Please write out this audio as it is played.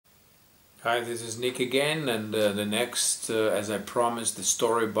Hi, this is Nick again, and the next, as I promised, the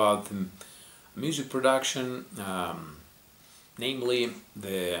story about the music production, namely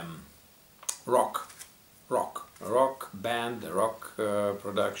the a rock band, a rock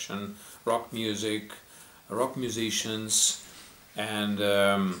production, rock music, rock musicians, and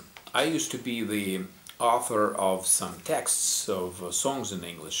I used to be the author of some texts of songs in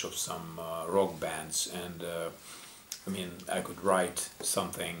English of some rock bands, and I could write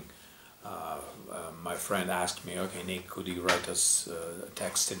something. My friend asked me, okay, Nick, could you write us a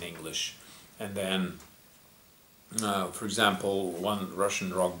text in English? And then, for example, one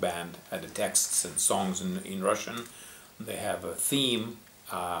Russian rock band had the texts and songs in Russian. They have a theme,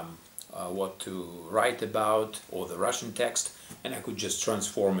 what to write about, or the Russian text, and I could just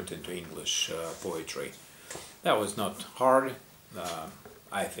transform it into English poetry. That was not hard.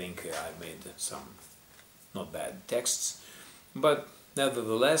 I think I made some not bad texts, but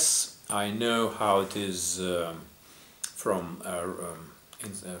nevertheless, I know how it is from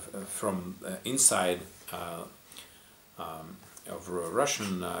inside of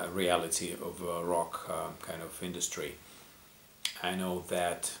Russian reality of rock kind of industry. I know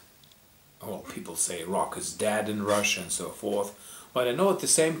that, well, people say rock is dead in Russia and so forth, but I know at the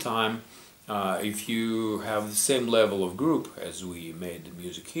same time, if you have the same level of group as we made the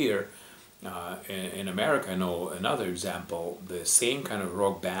music here, in America, I know another example, the same kind of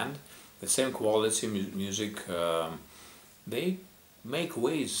rock band, the same quality music, they make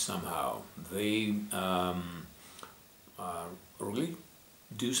waves somehow. They really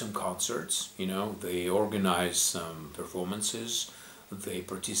do some concerts, they organize some performances, they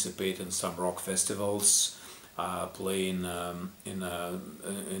participate in some rock festivals, play in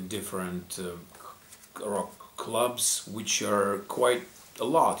different rock clubs, which are quite a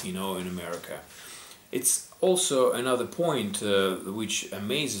lot, in America. It's also another point which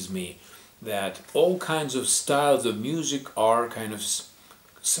amazes me, that all kinds of styles of music are kind of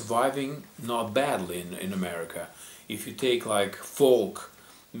surviving not badly in America. If you take like folk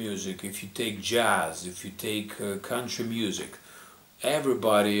music, if you take jazz, if you take country music,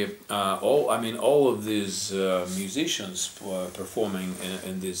 everybody, all of these musicians performing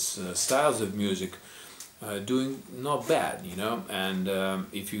in these styles of music doing not bad, and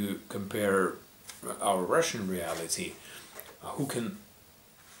if you compare our Russian reality, who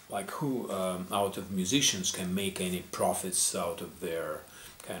out of musicians can make any profits out of their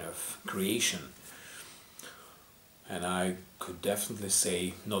kind of creation? And I could definitely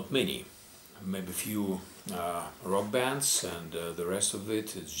say not many, maybe few rock bands, and the rest of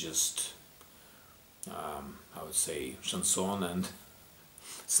it is just, I would say, chanson and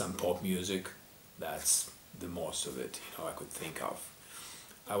some pop music. That's the most of it, I could think of.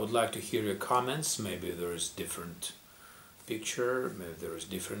 I would like to hear your comments. Maybe there is different picture, maybe there is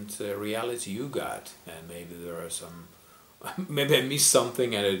different reality you got, and maybe there are some maybe I missed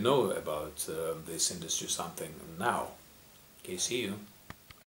something I don't know about this industry, something now. Okay, see you.